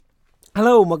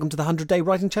Hello and welcome to the 100-Day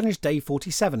Writing Challenge, day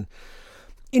 47.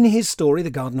 In his story, The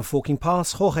Garden of Forking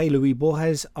Paths, Jorge Luis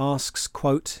Borges asks,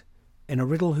 quote, "In a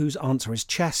riddle whose answer is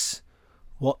chess,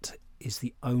 what is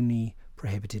the only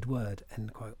prohibited word?"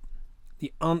 End quote.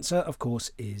 The answer, of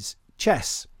course, is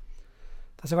chess.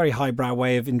 That's a very highbrow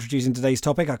way of introducing today's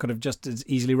topic. I could have just as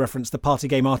easily referenced the party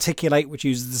game Articulate, which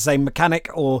uses the same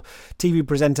mechanic, or TV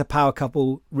presenter power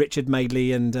couple Richard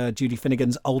Madeley and Judy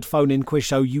Finnegan's old phone-in quiz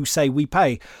show You Say We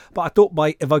Pay. But I thought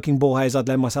by evoking Borges I'd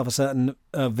lend myself a certain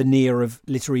veneer of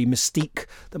literary mystique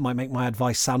that might make my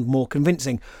advice sound more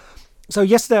convincing. So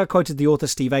yesterday I quoted the author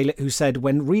Steve Aylett, who said,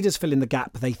 when readers fill in the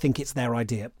gap, they think it's their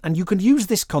idea. And you can use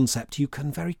this concept. You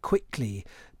can very quickly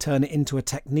turn it into a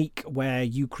technique where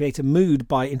you create a mood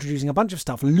by introducing a bunch of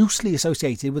stuff loosely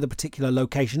associated with a particular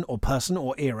location or person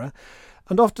or era.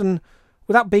 And often,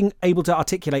 without being able to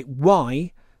articulate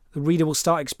why, the reader will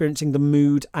start experiencing the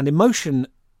mood and emotion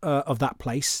of that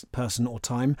place, person or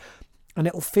time. And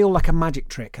it'll feel like a magic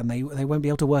trick, and they won't be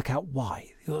able to work out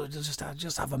why. You'll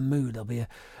just have a mood. There'll be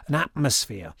an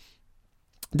atmosphere.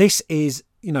 This is,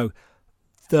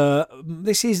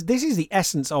 this is the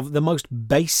essence of the most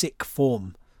basic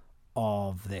form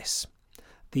of this.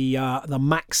 The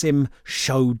maxim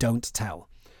 "show don't tell,"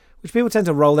 which people tend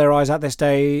to roll their eyes at this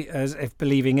day, as if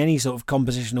believing any sort of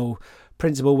compositional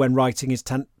principle when writing is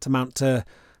tantamount to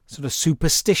sort of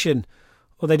superstition.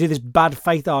 Or they do this bad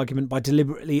faith argument by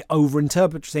deliberately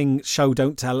over-interpreting show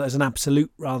don't tell as an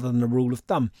absolute rather than a rule of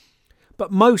thumb.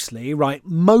 But mostly,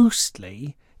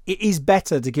 it is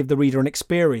better to give the reader an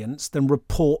experience than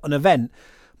report an event.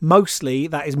 Mostly,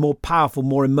 that is more powerful,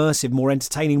 more immersive, more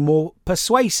entertaining, more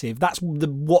persuasive. That's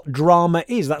what drama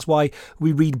is. That's why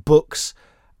we read books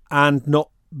and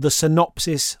not the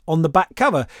synopsis on the back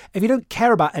cover. If you don't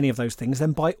care about any of those things,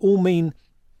 then by all means,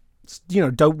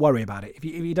 don't worry about it. If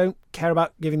you don't care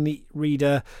about giving the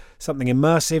reader something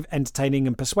immersive, entertaining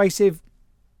and persuasive,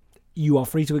 you are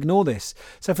free to ignore this.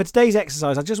 So for today's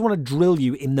exercise, I just want to drill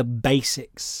you in the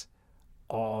basics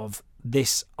of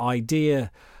this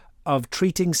idea of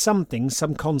treating some things,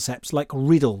 some concepts, like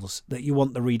riddles that you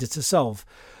want the reader to solve.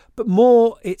 But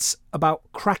more, it's about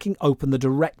cracking open the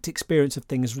direct experience of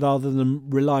things rather than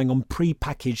relying on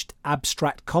pre-packaged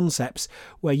abstract concepts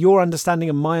where your understanding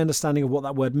and my understanding of what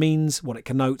that word means, what it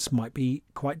connotes, might be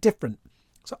quite different.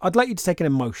 So I'd like you to take an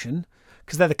emotion,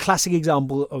 because they're the classic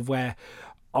example of where,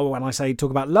 when I say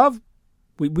talk about love,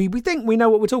 we think we know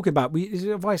what we're talking about.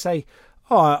 If I say,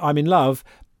 I'm in love,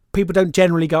 people don't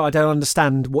generally go, I don't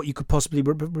understand what you could possibly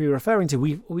be referring to.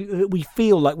 We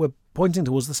feel like we're pointing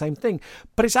towards the same thing,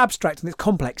 but it's abstract and it's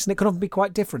complex and it can often be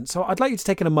quite different. So I'd like you to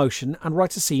take an emotion and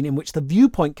write a scene in which the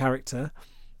viewpoint character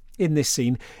in this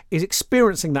scene is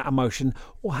experiencing that emotion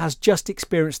or has just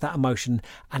experienced that emotion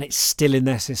and it's still in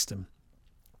their system.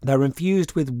 They're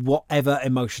infused with whatever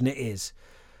emotion it is.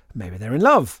 Maybe they're in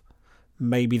love.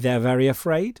 Maybe they're very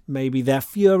afraid. Maybe they're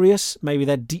furious. Maybe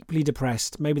they're deeply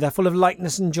depressed. Maybe they're full of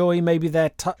lightness and joy. Maybe they're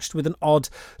touched with an odd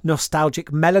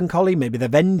nostalgic melancholy. Maybe they're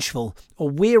vengeful or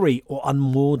weary or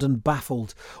unmoored and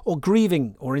baffled or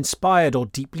grieving or inspired or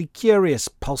deeply curious,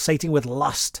 pulsating with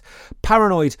lust,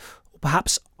 paranoid or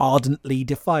perhaps ardently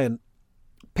defiant.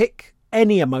 Pick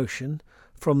any emotion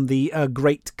from the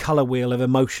great colour wheel of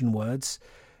emotion words,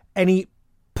 any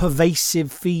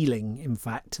pervasive feeling, in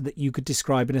fact, that you could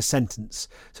describe in a sentence.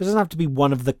 So it doesn't have to be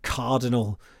one of the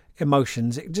cardinal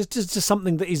emotions. Just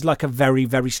something that is like a very,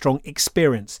 very strong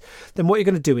experience. Then what you're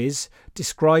going to do is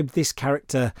describe this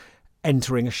character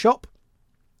entering a shop.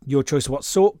 Your choice of what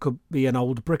sort could be an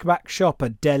old bric-a-brac shop, a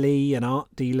deli, an art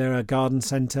dealer, a garden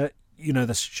centre. You know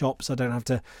the shops. I don't have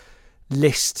to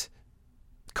list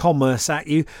commerce at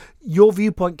you. Your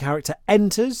viewpoint character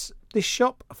enters this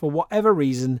shop for whatever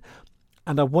reason,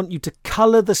 and I want you to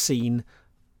colour the scene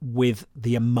with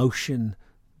the emotion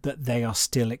that they are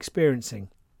still experiencing.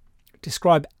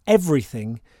 Describe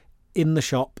everything in the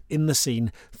shop, in the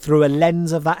scene, through a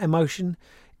lens of that emotion.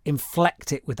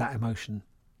 Inflect it with that emotion.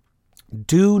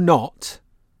 Do not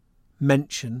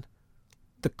mention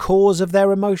the cause of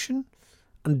their emotion,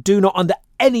 and do not, under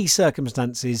any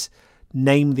circumstances,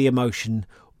 name the emotion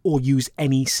or use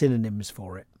any synonyms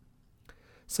for it.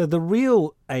 So the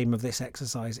real aim of this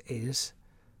exercise is,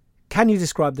 can you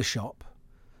describe the shop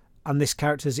and this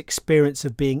character's experience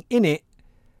of being in it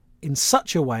in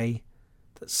such a way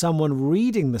that someone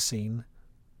reading the scene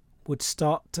would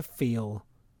start to feel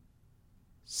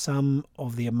some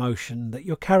of the emotion that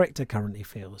your character currently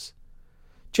feels?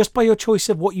 Just by your choice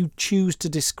of what you choose to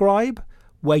describe,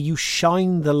 where you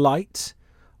shine the light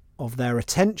of their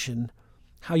attention,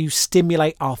 how you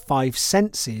stimulate our five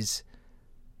senses,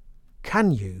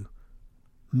 can you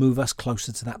move us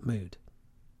closer to that mood?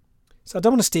 So I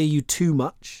don't want to steer you too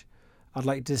much. I'd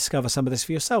like you to discover some of this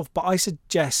for yourself, but I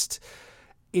suggest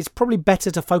it's probably better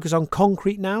to focus on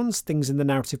concrete nouns, things in the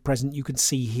narrative present you can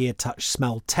see, hear, touch,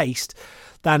 smell, taste,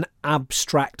 than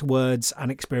abstract words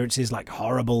and experiences like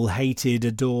horrible, hated,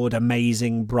 adored,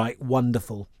 amazing, bright,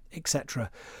 wonderful, etc.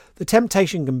 The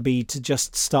temptation can be to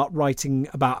just start writing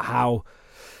about how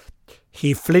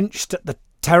he flinched at the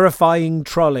terrifying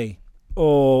trolley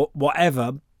or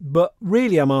whatever, but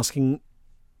really I'm asking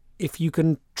if you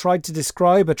can try to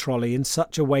describe a trolley in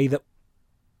such a way that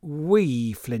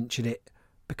we flinch at it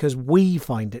because we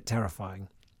find it terrifying.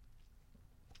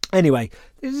 Anyway,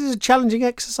 this is a challenging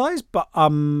exercise, but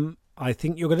I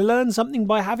think you're going to learn something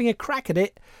by having a crack at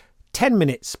it. 10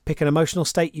 minutes. Pick an emotional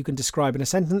state you can describe in a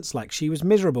sentence, like she was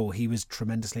miserable, he was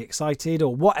tremendously excited,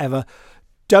 or whatever.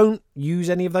 Don't use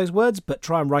any of those words, but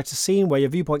try and write a scene where your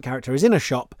viewpoint character is in a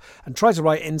shop and try to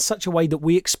write it in such a way that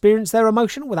we experience their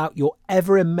emotion without your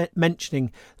ever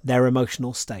mentioning their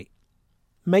emotional state.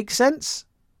 Make sense?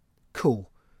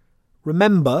 Cool.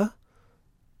 Remember,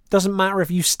 doesn't matter if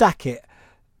you stack it.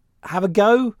 Have a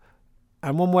go,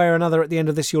 and one way or another at the end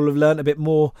of this you'll have learnt a bit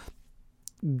more.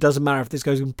 Doesn't matter if this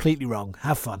goes completely wrong.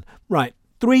 Have fun. Right,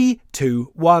 3,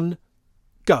 2, 1,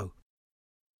 go.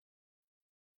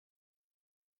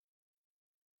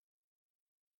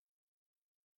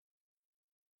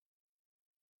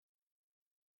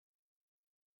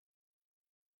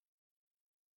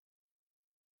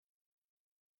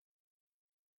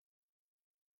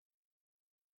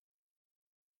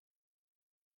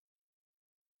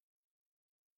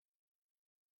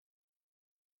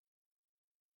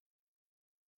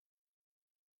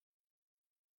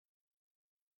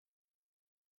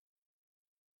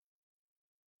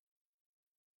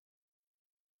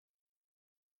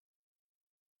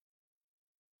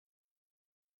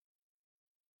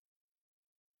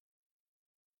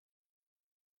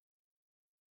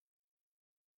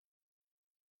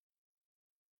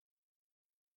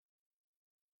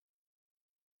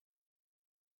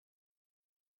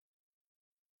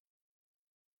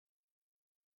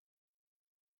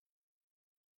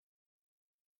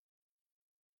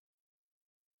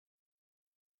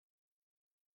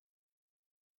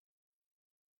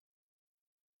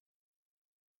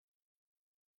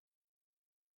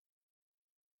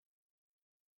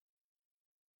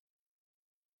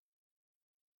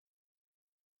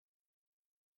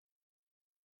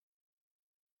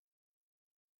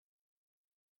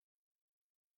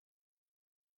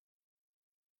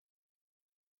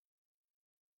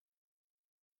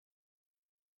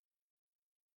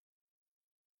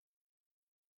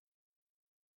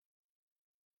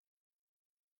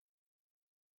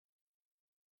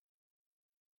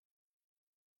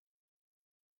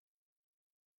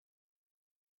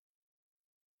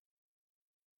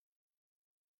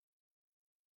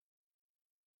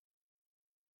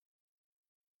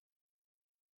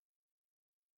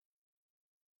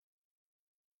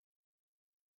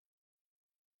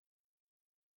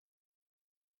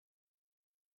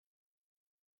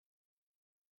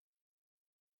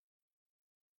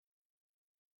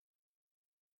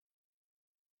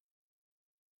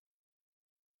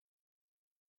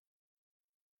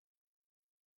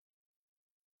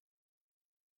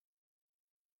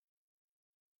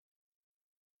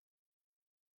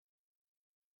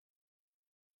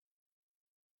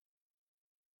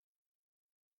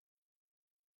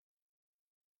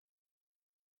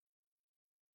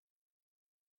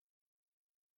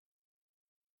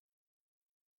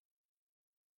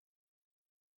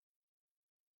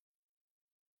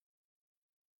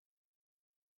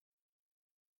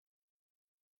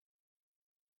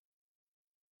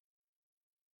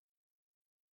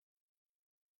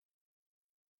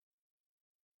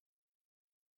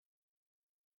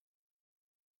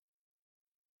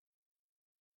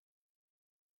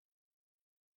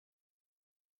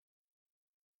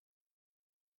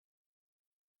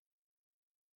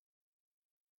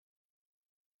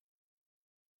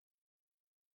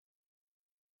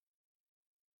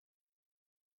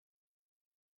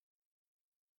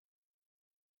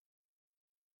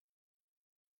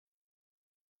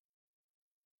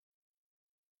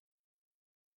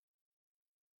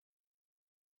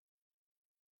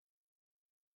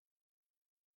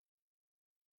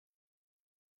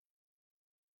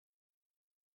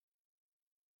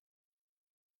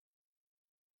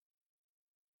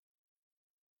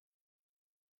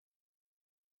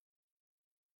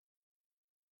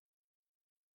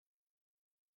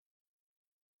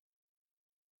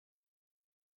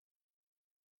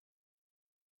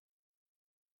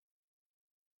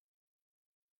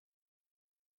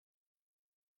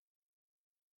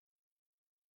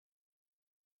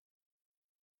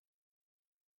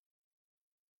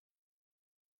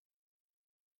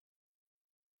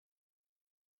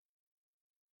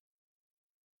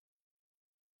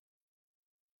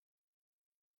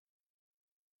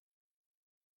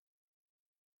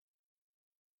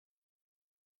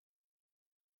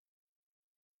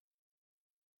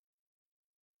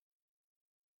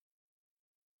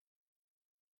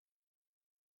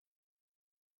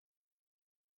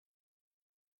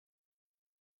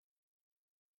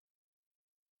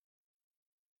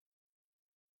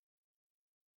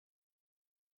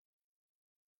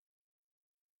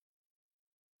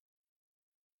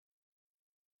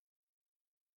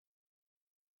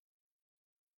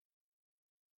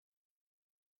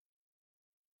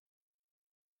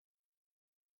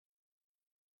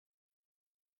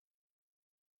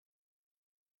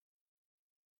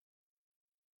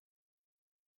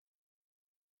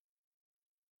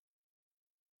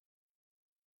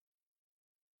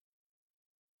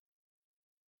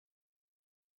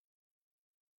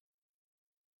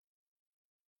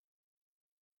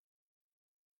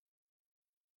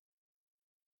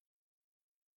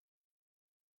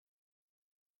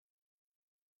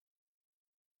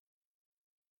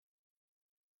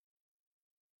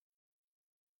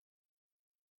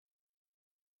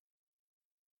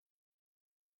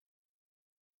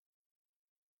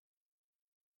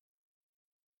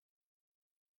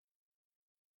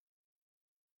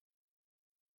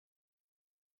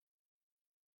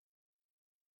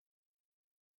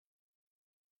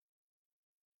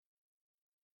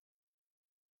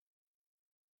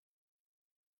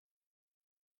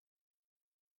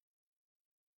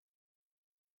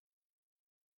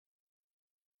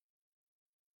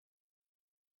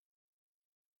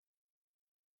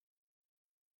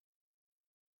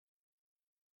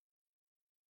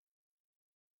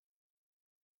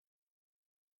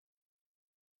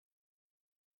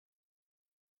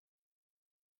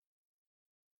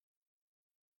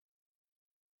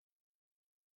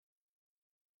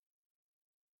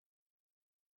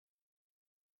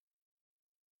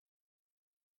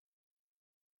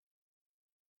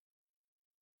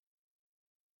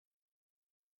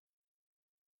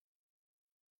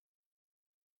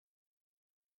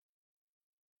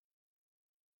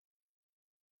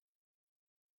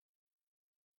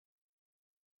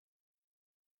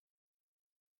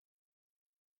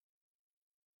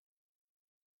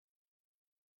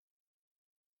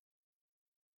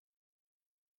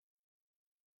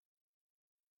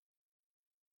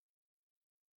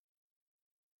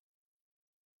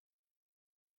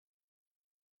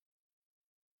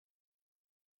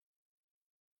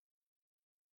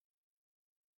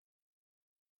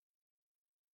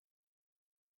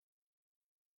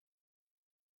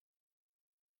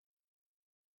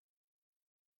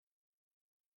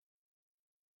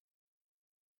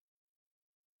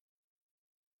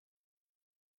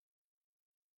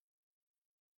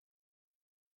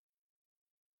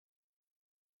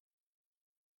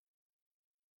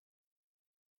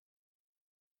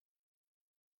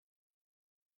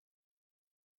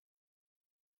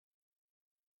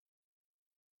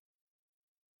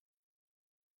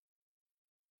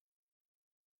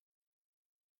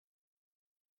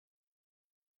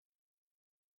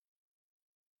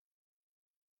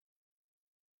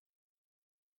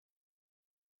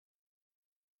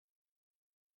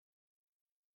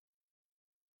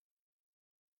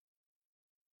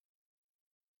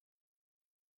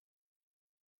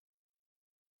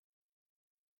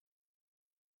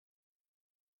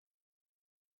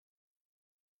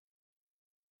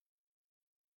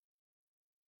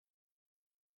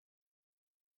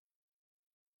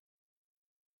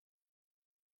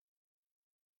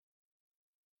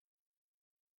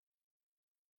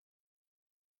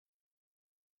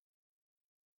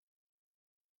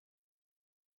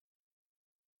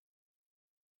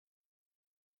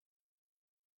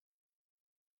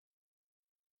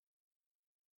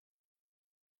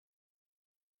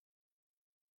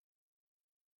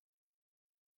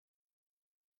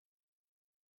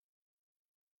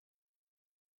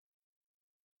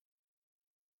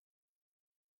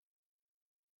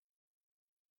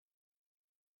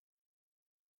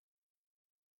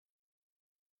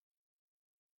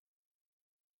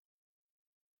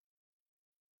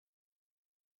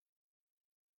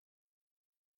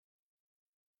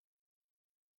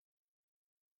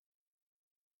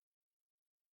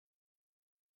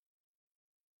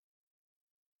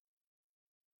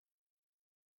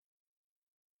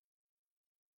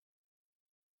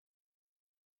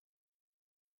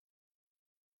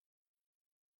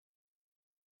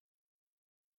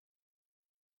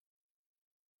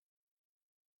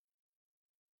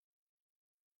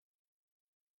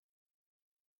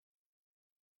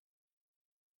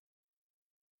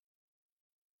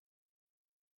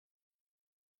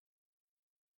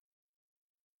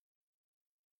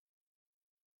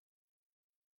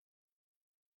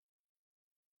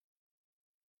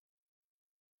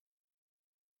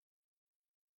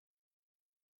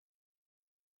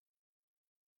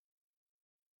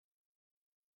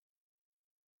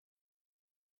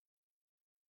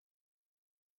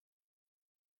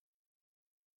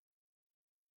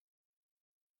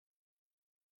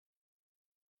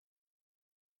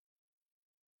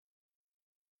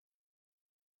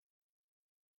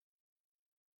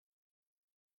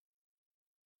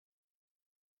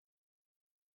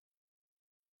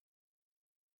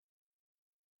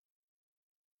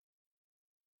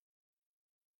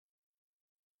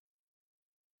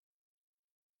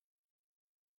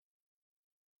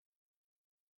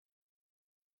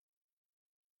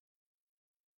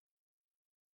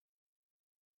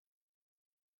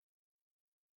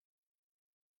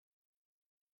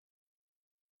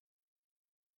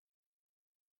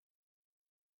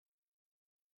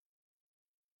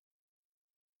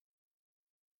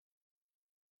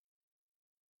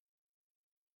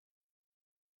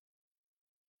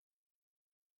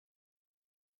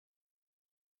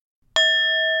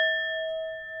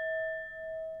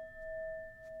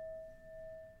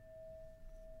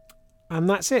 And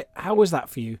that's it. How was that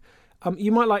for you?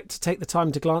 You might like to take the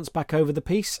time to glance back over the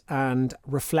piece and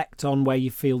reflect on where you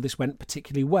feel this went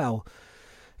particularly well.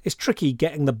 It's tricky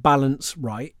getting the balance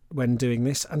right when doing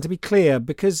this, and to be clear,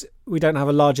 because we don't have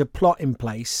a larger plot in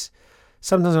place,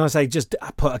 sometimes when I say just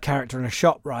put a character in a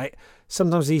shot, right,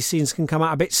 sometimes these scenes can come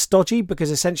out a bit stodgy because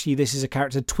essentially this is a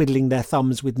character twiddling their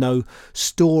thumbs with no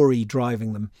story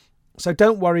driving them. So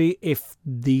don't worry if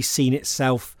the scene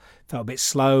itself felt a bit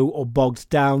slow or bogged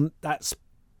down. That's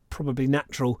probably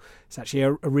natural. It's actually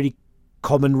a really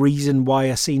common reason why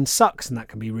a scene sucks, and that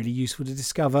can be really useful to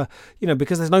discover,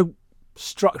 because there's no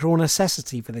structural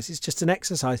necessity for this. It's just an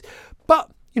exercise.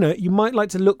 But, you might like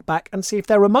to look back and see if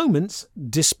there are moments,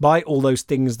 despite all those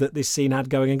things that this scene had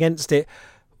going against it,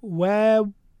 where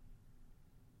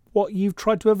what you've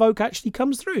tried to evoke actually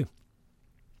comes through.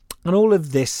 And all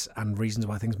of this and reasons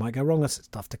why things might go wrong are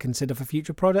stuff to consider for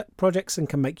future projects and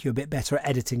can make you a bit better at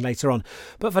editing later on.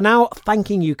 But for now,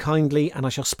 thanking you kindly, and I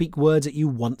shall speak words at you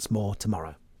once more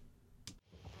tomorrow.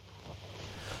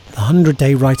 The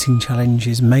 100-Day Writing Challenge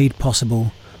is made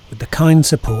possible with the kind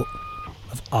support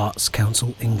of Arts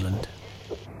Council England.